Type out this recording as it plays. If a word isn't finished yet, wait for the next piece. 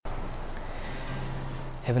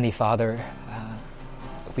Heavenly Father,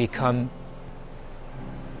 we come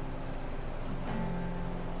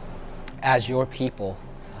as your people,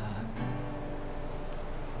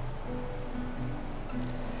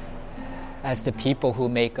 as the people who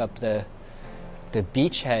make up the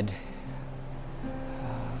beachhead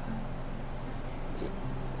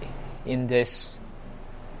in this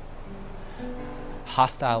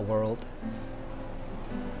hostile world.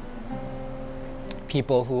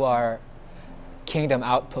 People who are kingdom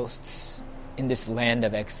outposts in this land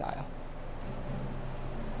of exile.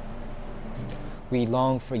 We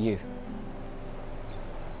long for you.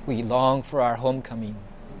 We long for our homecoming.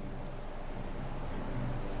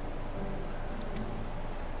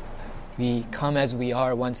 We come as we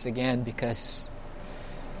are once again because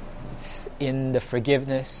it's in the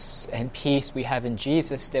forgiveness and peace we have in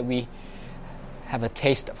Jesus that we have a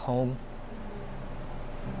taste of home.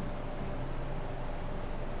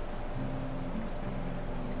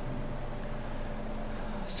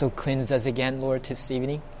 So cleanse us again, Lord, this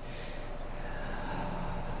evening.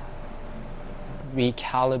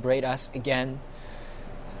 Recalibrate us again.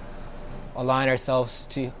 Align ourselves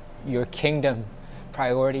to your kingdom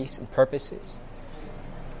priorities and purposes.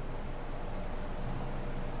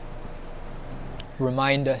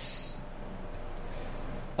 Remind us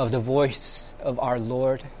of the voice of our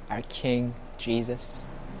Lord, our King, Jesus.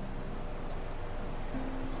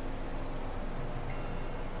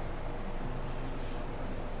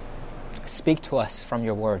 Speak to us from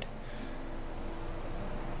your word.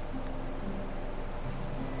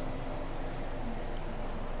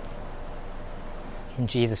 In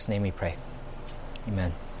Jesus' name we pray.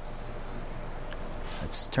 Amen.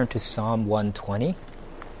 Let's turn to Psalm 120.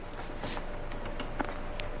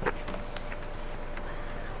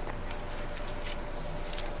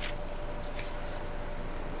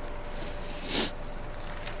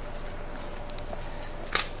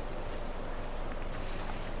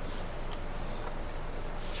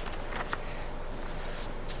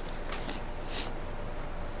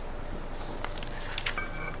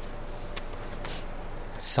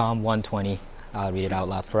 Psalm 120, I'll read it out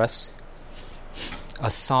loud for us. A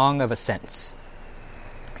song of ascents.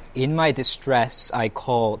 In my distress I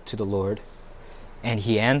called to the Lord, and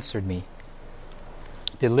he answered me.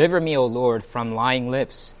 Deliver me, O Lord, from lying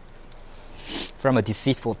lips, from a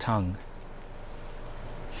deceitful tongue.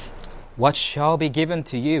 What shall be given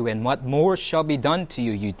to you, and what more shall be done to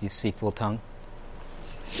you, you deceitful tongue?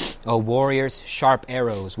 O warriors, sharp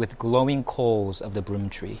arrows with glowing coals of the broom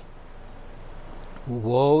tree.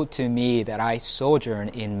 Woe to me that I sojourn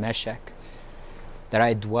in Meshech, that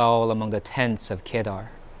I dwell among the tents of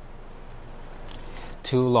Kedar.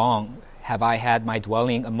 Too long have I had my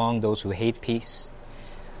dwelling among those who hate peace.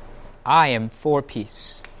 I am for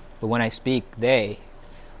peace, but when I speak, they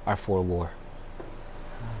are for war.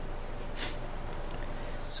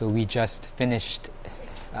 So we just finished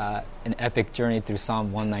an epic journey through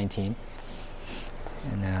Psalm 119.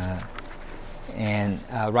 And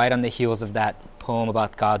right on the heels of that poem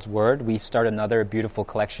about God's Word, we start another beautiful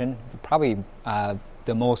collection, probably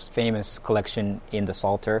the most famous collection in the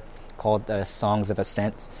Psalter, called the Songs of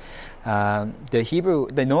Ascent. The Hebrew,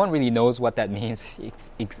 no one really knows what that means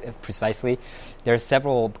precisely. There are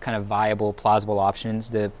several kind of viable, plausible options.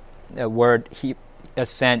 The word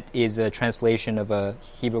ascent is a translation of a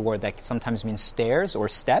Hebrew word that sometimes means stairs or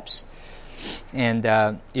steps. And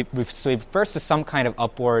it refers to some kind of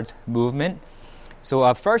upward movement. So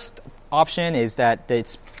our first option is that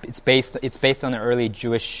it's based on an early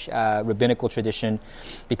Jewish rabbinical tradition,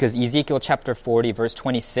 because Ezekiel chapter 40 verse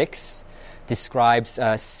 26 describes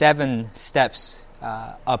 7 steps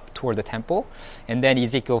up toward the temple, and then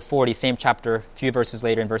Ezekiel 40, same chapter, a few verses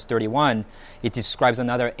later in verse 31, it describes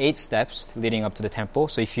another 8 steps leading up to the temple.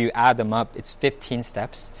 So if you add them up, it's 15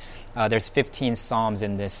 steps. There's 15 psalms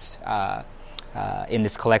in this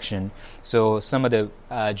collection. So some of the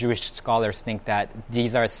Jewish scholars think that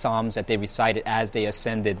these are psalms that they recited as they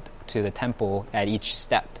ascended to the temple at each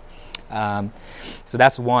step. So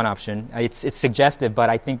that's one option. It's suggestive, but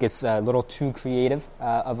I think it's a little too creative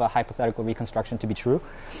of a hypothetical reconstruction to be true,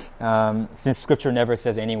 since Scripture never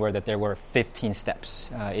says anywhere that there were 15 steps.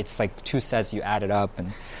 It's like 2 sets you add it up.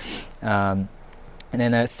 And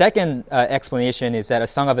then a second explanation is that a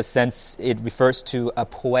song of ascents, it refers to a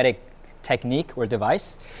poetic technique or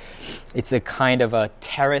device. It's a kind of a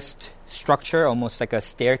terraced structure, almost like a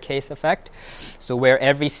staircase effect. So where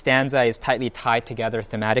every stanza is tightly tied together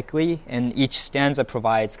thematically, and each stanza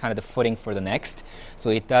provides kind of the footing for the next.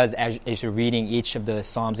 So it does, as you're reading each of the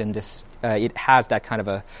psalms in this, it has that kind of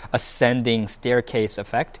a ascending staircase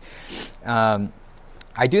effect.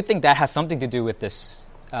 I do think that has something to do with this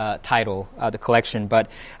title, the collection, but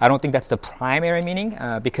I don't think that's the primary meaning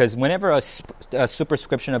because whenever a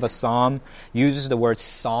superscription of a psalm uses the word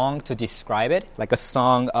song to describe it, like a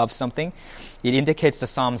song of something, it indicates the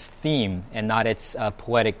psalm's theme and not its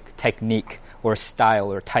poetic technique or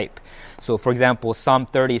style or type. So, for example, Psalm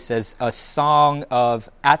 30 says, a song of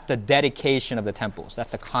at the dedication of the temples.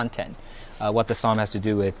 That's the content, what the psalm has to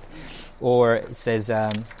do with. Or it says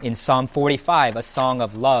in Psalm 45, a song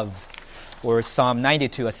of love. Or Psalm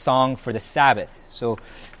 92, a song for the Sabbath. So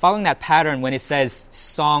following that pattern, when it says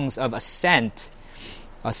songs of ascent,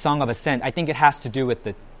 a song of ascent, I think it has to do with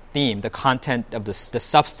the theme, the content of the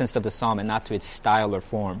substance of the psalm, and not to its style or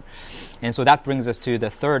form. And so that brings us to the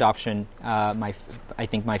third option. I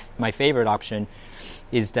think my favorite option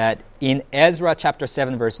is that in Ezra chapter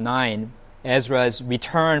 7, verse 9, Ezra's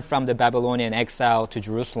return from the Babylonian exile to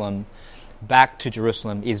Jerusalem, back to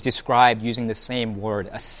Jerusalem, is described using the same word,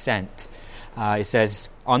 ascent. It says,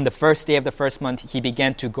 on the first day of the first month, he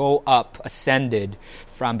began to go up, ascended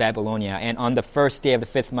from Babylonia. And on the first day of the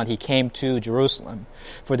fifth month, he came to Jerusalem,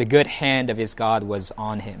 for the good hand of his God was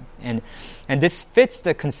on him. And this fits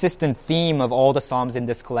the consistent theme of all the Psalms in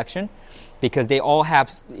this collection, because they all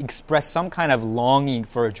have expressed some kind of longing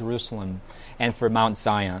for Jerusalem and for Mount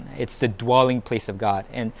Zion. It's the dwelling place of God.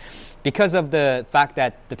 And because of the fact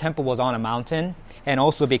that the temple was on a mountain, and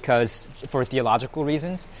also because, for theological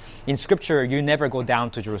reasons, in Scripture, you never go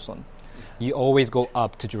down to Jerusalem. You always go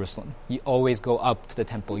up to Jerusalem. You always go up to the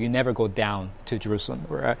temple. You never go down to Jerusalem.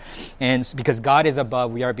 And because God is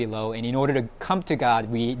above, we are below. And in order to come to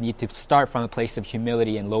God, we need to start from a place of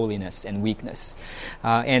humility and lowliness and weakness.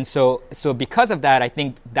 And so because of that, I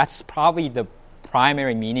think that's probably the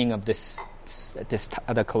primary meaning of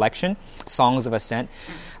the collection, Songs of Ascent.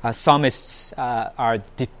 Psalmists are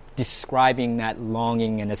describing that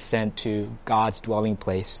longing and ascent to God's dwelling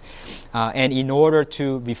place. And in order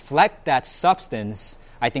to reflect that substance,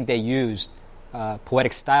 I think they used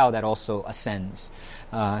poetic style that also ascends.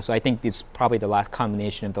 So I think it's probably the last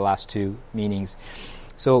combination of the last two meanings.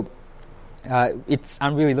 So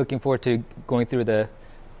I'm really looking forward to going through the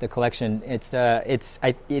collection. It's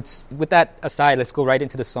with that aside, let's go right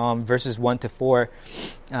into the psalm, verses 1 to 4.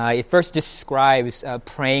 It first describes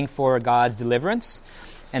praying for God's deliverance.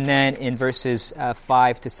 And then in verses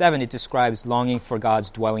 5 to 7, it describes longing for God's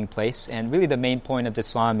dwelling place. And really the main point of this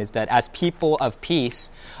psalm is that as people of peace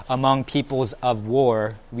among peoples of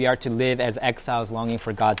war, we are to live as exiles longing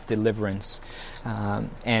for God's deliverance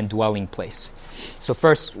and dwelling place. So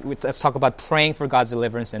first, let's talk about praying for God's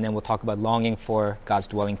deliverance, and then we'll talk about longing for God's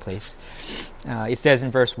dwelling place. It says in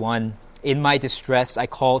verse 1, in my distress I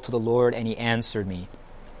called to the Lord, and he answered me.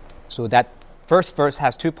 So that first verse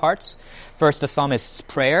has two parts. First, the psalmist's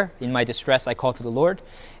prayer, in my distress I called to the Lord,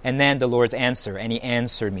 and then the Lord's answer, and he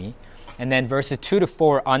answered me. And then verses 2 to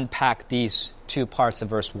 4 unpack these two parts of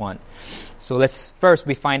verse 1. So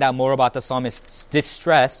we find out more about the psalmist's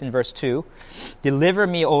distress in verse 2. Deliver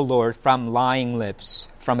me, O Lord, from lying lips,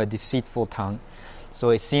 from a deceitful tongue. So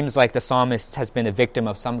it seems like the psalmist has been a victim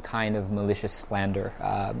of some kind of malicious slander,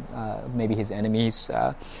 maybe his enemies.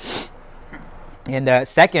 And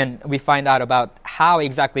second, we find out about how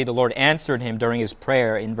exactly the Lord answered him during his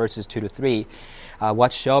prayer in verses 2 to 3.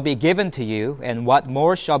 What shall be given to you, and what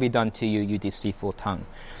more shall be done to you, you deceitful tongue?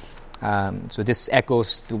 So this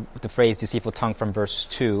echoes the phrase deceitful tongue from verse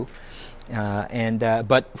 2.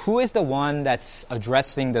 But who is the one that's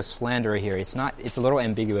addressing the slanderer here? It's a little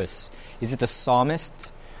ambiguous. Is it the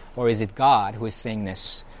psalmist, or is it God who is saying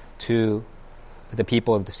this to the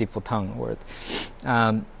people of deceitful tongue?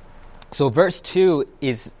 So verse 2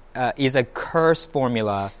 is a curse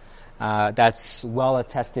formula that's well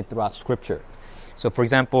attested throughout Scripture. So for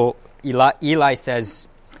example, Eli says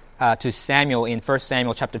to Samuel in 1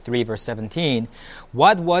 Samuel chapter 3, verse 17,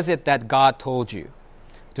 what was it that God told you?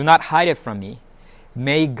 Do not hide it from me.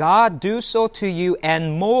 May God do so to you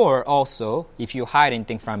and more also if you hide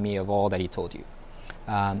anything from me of all that he told you.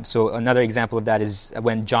 So another example of that is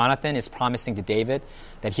when Jonathan is promising to David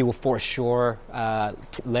that he will for sure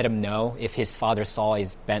let him know if his father Saul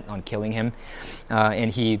is bent on killing him.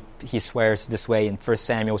 And he swears this way in 1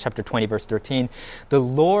 Samuel chapter 20, verse 13, the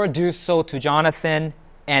Lord do so to Jonathan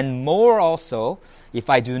and more also if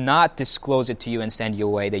I do not disclose it to you and send you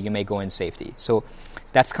away that you may go in safety. So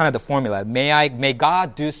that's kind of the formula. May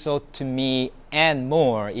God do so to me and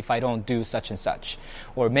more if I don't do such and such.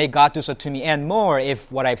 Or may God do so to me and more if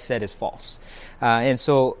what I've said is false. And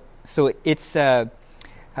so it's kind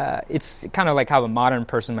of like how a modern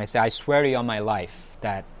person might say, I swear to you on my life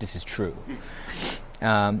that this is true.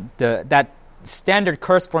 That standard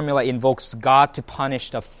curse formula invokes God to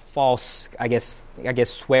punish the false I guess,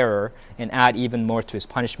 swearer and add even more to his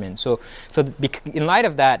punishment. So in light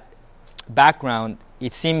of that background,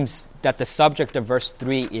 it seems that the subject of verse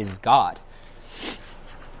 3 is God.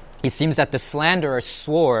 It seems that the slanderer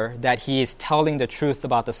swore that he is telling the truth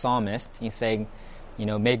about the psalmist. He's saying,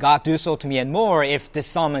 may God do so to me and more if this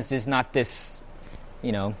psalmist is not this,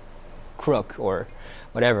 crook or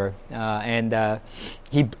whatever. And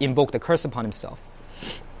he invoked a curse upon himself.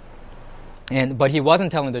 But he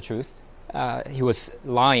wasn't telling the truth. He was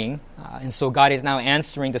lying. And so God is now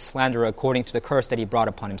answering the slanderer according to the curse that he brought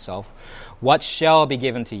upon himself. What shall be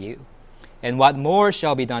given to you? And what more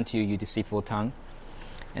shall be done to you, you deceitful tongue?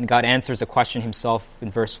 And God answers the question himself in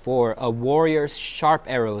verse 4, a warrior's sharp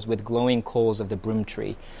arrows with glowing coals of the broom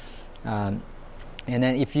tree. And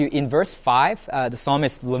then in verse 5, the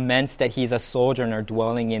psalmist laments that he's a sojourner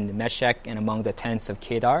dwelling in Meshech and among the tents of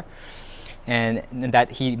Kedar. And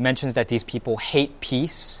that he mentions that these people hate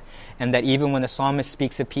peace, and that even when the psalmist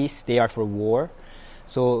speaks of peace, they are for war.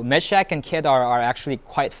 So Meshech and Kedar are actually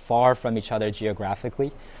quite far from each other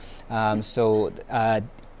geographically.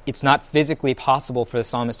 It's not physically possible for the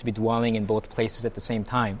psalmist to be dwelling in both places at the same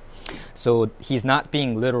time. So he's not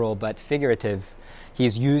being literal but figurative.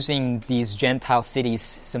 He's using these Gentile cities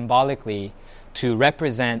symbolically to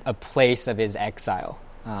represent a place of his exile.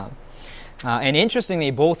 And interestingly,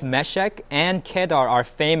 both Meshech and Kedar are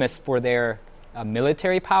famous for their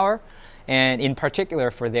military power, and in particular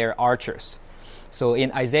for their archers. So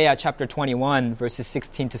in Isaiah chapter 21, verses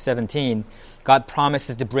 16 to 17, God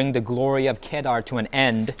promises to bring the glory of Kedar to an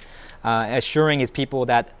end, assuring his people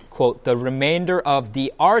that, quote, the remainder of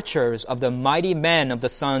the archers of the mighty men of the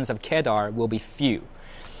sons of Kedar will be few.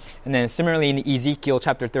 And then similarly in Ezekiel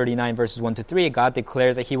chapter 39, verses 1 to 3, God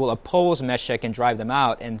declares that he will oppose Meshech and drive them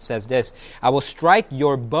out, and says this, I will strike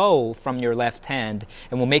your bow from your left hand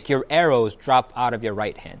and will make your arrows drop out of your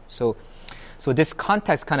right hand. So this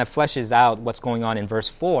context kind of fleshes out what's going on in verse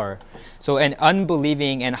 4. So an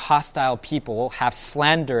unbelieving and hostile people have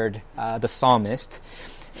slandered the psalmist,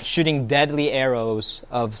 shooting deadly arrows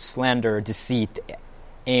of slander, deceit,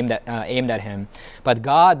 aimed at him. But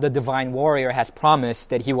God, the divine warrior, has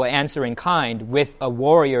promised that he will answer in kind with a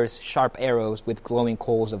warrior's sharp arrows with glowing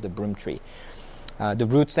coals of the broom tree. The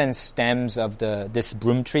roots and stems of this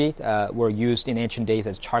broom tree were used in ancient days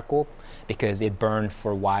as charcoal, because it burned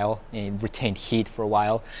for a while and retained heat for a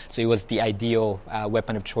while. So it was the ideal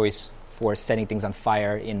weapon of choice for setting things on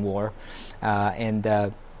fire in war.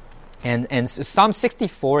 And Psalm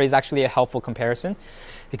 64 is actually a helpful comparison,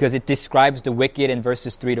 because it describes the wicked in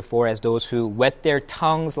verses 3 to 4 as those who whet their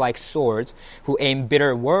tongues like swords, who aim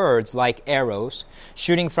bitter words like arrows,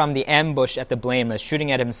 shooting from the ambush at the blameless, shooting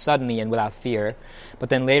at him suddenly and without fear. But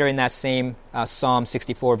then later in that same Psalm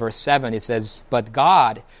 64, verse 7, it says, but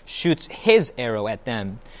God shoots his arrow at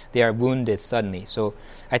them. They are wounded suddenly. So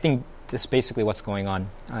I think that's basically what's going on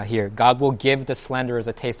here. God will give the slanderers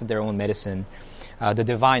a taste of their own medicine. The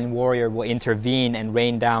divine warrior will intervene and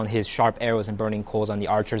rain down his sharp arrows and burning coals on the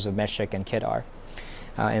archers of Meshech and Kedar.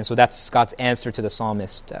 And so that's God's answer to the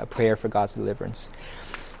psalmist, prayer for God's deliverance.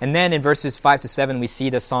 And then in verses 5 to 7, we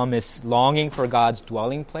see the psalmist longing for God's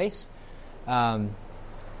dwelling place.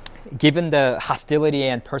 Given the hostility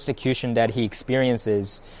and persecution that he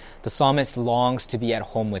experiences, the psalmist longs to be at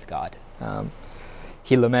home with God.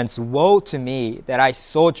 He laments, woe to me that I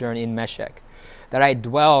sojourn in Meshech, that I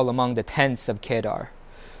dwell among the tents of Kedar.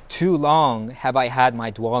 Too long have I had my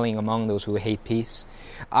dwelling among those who hate peace.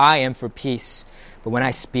 I am for peace, but when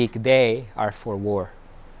I speak, they are for war.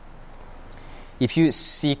 If you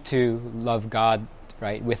seek to love God,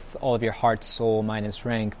 right, with all of your heart, soul, mind, and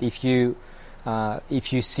strength, if you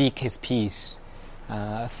seek His peace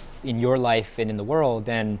in your life and in the world,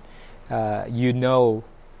 then you know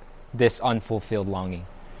this unfulfilled longing,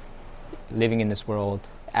 living in this world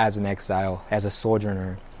as an exile, as a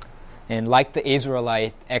sojourner. And like the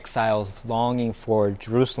Israelite exiles longing for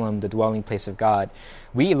Jerusalem, the dwelling place of God,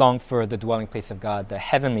 we long for the dwelling place of God, the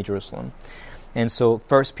heavenly Jerusalem. And so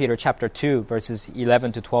 1 Peter chapter 2, verses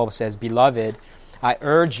 11 to 12 says, Beloved, I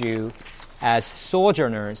urge you as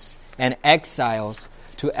sojourners and exiles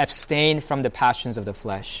to abstain from the passions of the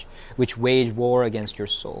flesh, which wage war against your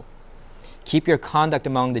soul. Keep your conduct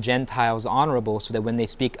among the Gentiles honorable, so that when they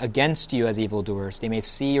speak against you as evildoers, they may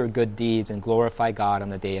see your good deeds and glorify God on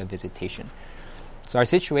the day of visitation. So our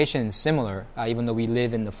situation is similar, even though we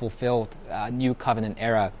live in the fulfilled New Covenant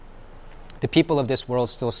era. The people of this world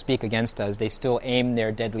still speak against us. They still aim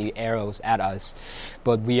their deadly arrows at us.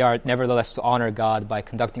 But we are nevertheless to honor God by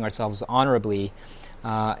conducting ourselves honorably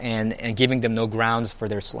and giving them no grounds for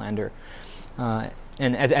their slander.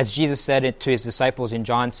 And as Jesus said it to his disciples in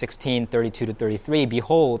John 16:32-33,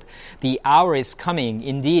 "Behold, the hour is coming.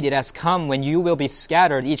 Indeed, it has come when you will be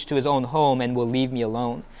scattered, each to his own home, and will leave me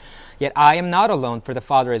alone. Yet I am not alone, for the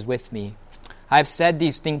Father is with me. I have said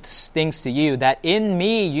these things to you, that in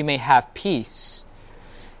me you may have peace.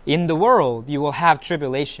 In the world you will have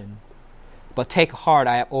tribulation, but take heart,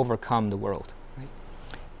 I have overcome the world." Right?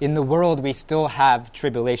 In the world we still have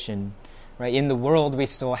tribulation. Right? In the world we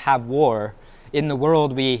still have war. In the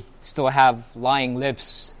world we still have lying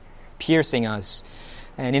lips piercing us.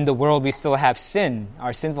 And in the world we still have sin,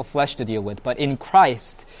 our sinful flesh to deal with. But in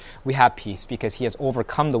Christ we have peace because he has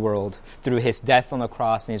overcome the world through his death on the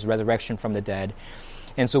cross and his resurrection from the dead.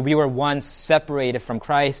 And so we were once separated from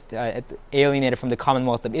Christ, alienated from the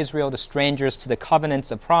commonwealth of Israel, the strangers to the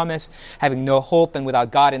covenants of promise, having no hope and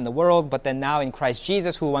without God in the world. But then now in Christ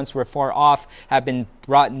Jesus, who once were far off, have been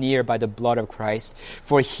brought near by the blood of Christ.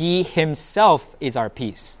 For he himself is our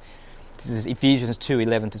peace. This is Ephesians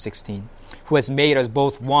 2:11-16. Who has made us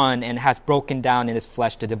both one and has broken down in his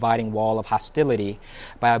flesh the dividing wall of hostility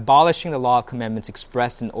by abolishing the law of commandments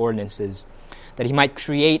expressed in ordinances, that he might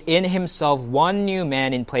create in himself one new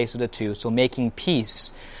man in place of the two, so making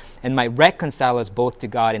peace, and might reconcile us both to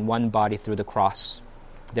God in one body through the cross,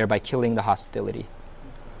 thereby killing the hostility.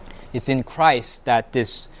 It's in Christ that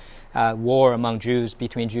this war among Jews,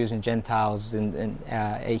 between Jews and Gentiles,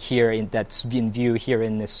 that's in view here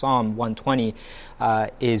in this Psalm 120,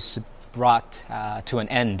 is brought to an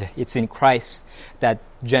end. It's in Christ that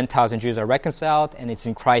Gentiles and Jews are reconciled, and it's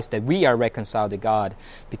in Christ that we are reconciled to God,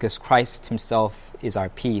 because Christ himself is our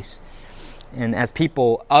peace. And as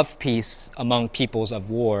people of peace among peoples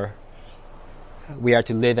of war, we are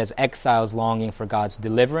to live as exiles longing for God's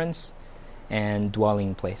deliverance and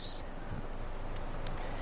dwelling place.